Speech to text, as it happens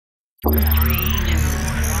Hello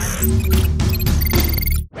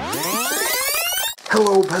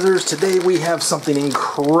Pezzers, today we have something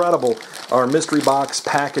incredible. Our mystery box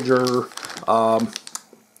packager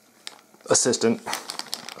assistant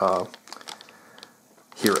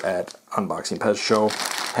here at Unboxing Pez Show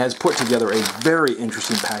has put together a very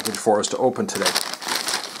interesting package for us to open today.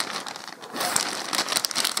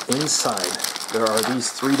 Inside there are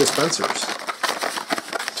these 3 dispensers.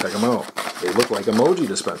 Check them out. They look like emoji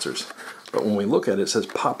dispensers, but when we look at it, it says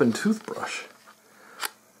Poppin' Toothbrush.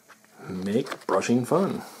 Make brushing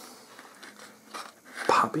fun.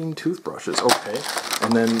 Popping toothbrushes. Okay.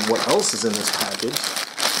 And then what else is in this package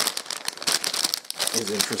is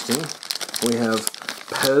interesting. We have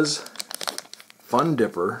Pez Fun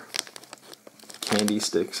Dipper candy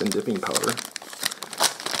sticks and dipping powder.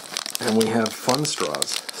 And we have fun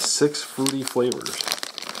straws. 6 fruity flavors.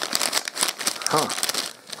 Huh.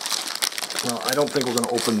 Now, I don't think we're going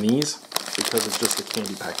to open these because it's just the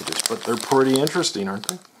candy packages, but they're pretty interesting, aren't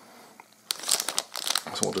they?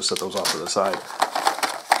 So we'll just set those off to the side.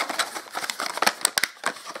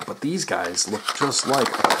 But these guys look just like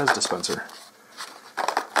a Pez dispenser.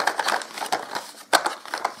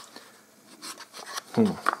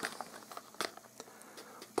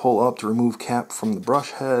 Pull up to remove cap from the brush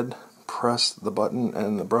head. Press the button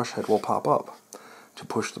and the brush head will pop up. To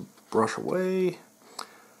push the brush away,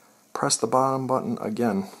 press the bottom button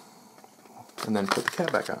again. And then put the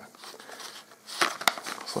cap back on.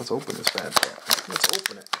 So let's open this bad boy. Let's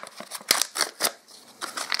open it.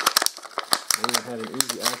 We even had an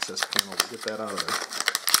easy access panel to get that out of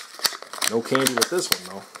there. No candy with this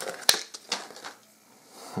one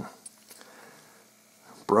though.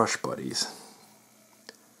 Brush buddies.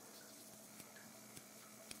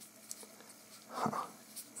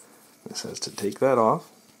 It says to take that off,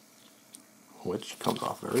 which comes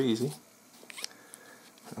off very easy,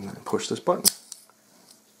 and then push this button.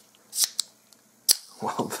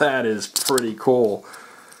 Well, that is pretty cool.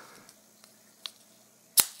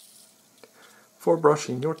 For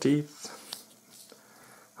brushing your teeth.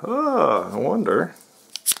 Oh, I wonder.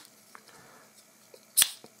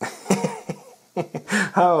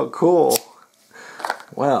 How cool.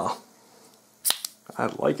 Well, I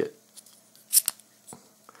like it.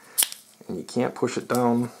 And you can't push it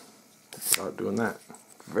down without doing that.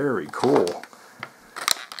 Very cool.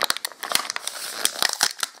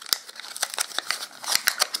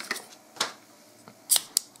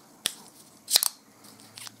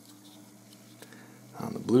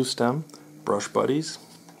 On the blue stem, Brush Buddies.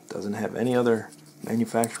 Doesn't have any other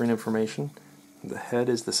manufacturing information. The head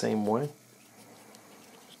is the same way.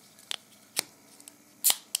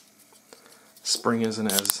 Spring isn't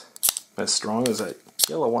as strong as that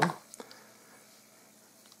yellow one.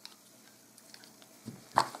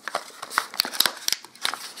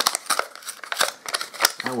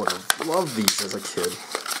 I would have loved these as a kid.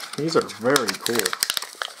 These are very cool.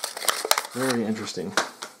 Very interesting.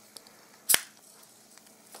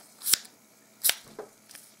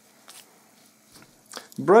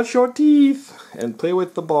 Brush your teeth and play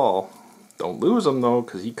with the ball. Don't lose them though,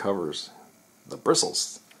 because he covers the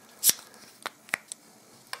bristles.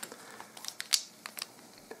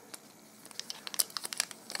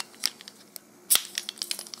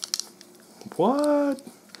 What?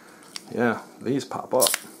 Yeah, these pop up.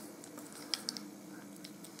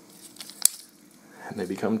 And they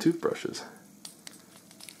become toothbrushes.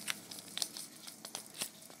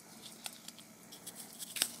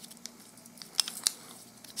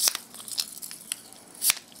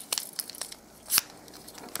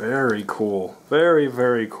 Very cool. Very,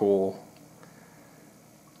 very cool.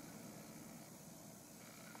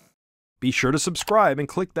 Be sure to subscribe and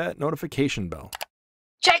click that notification bell.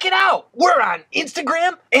 Check it out! We're on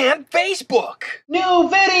Instagram and Facebook! New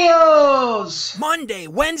videos! Monday,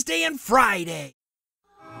 Wednesday, and Friday!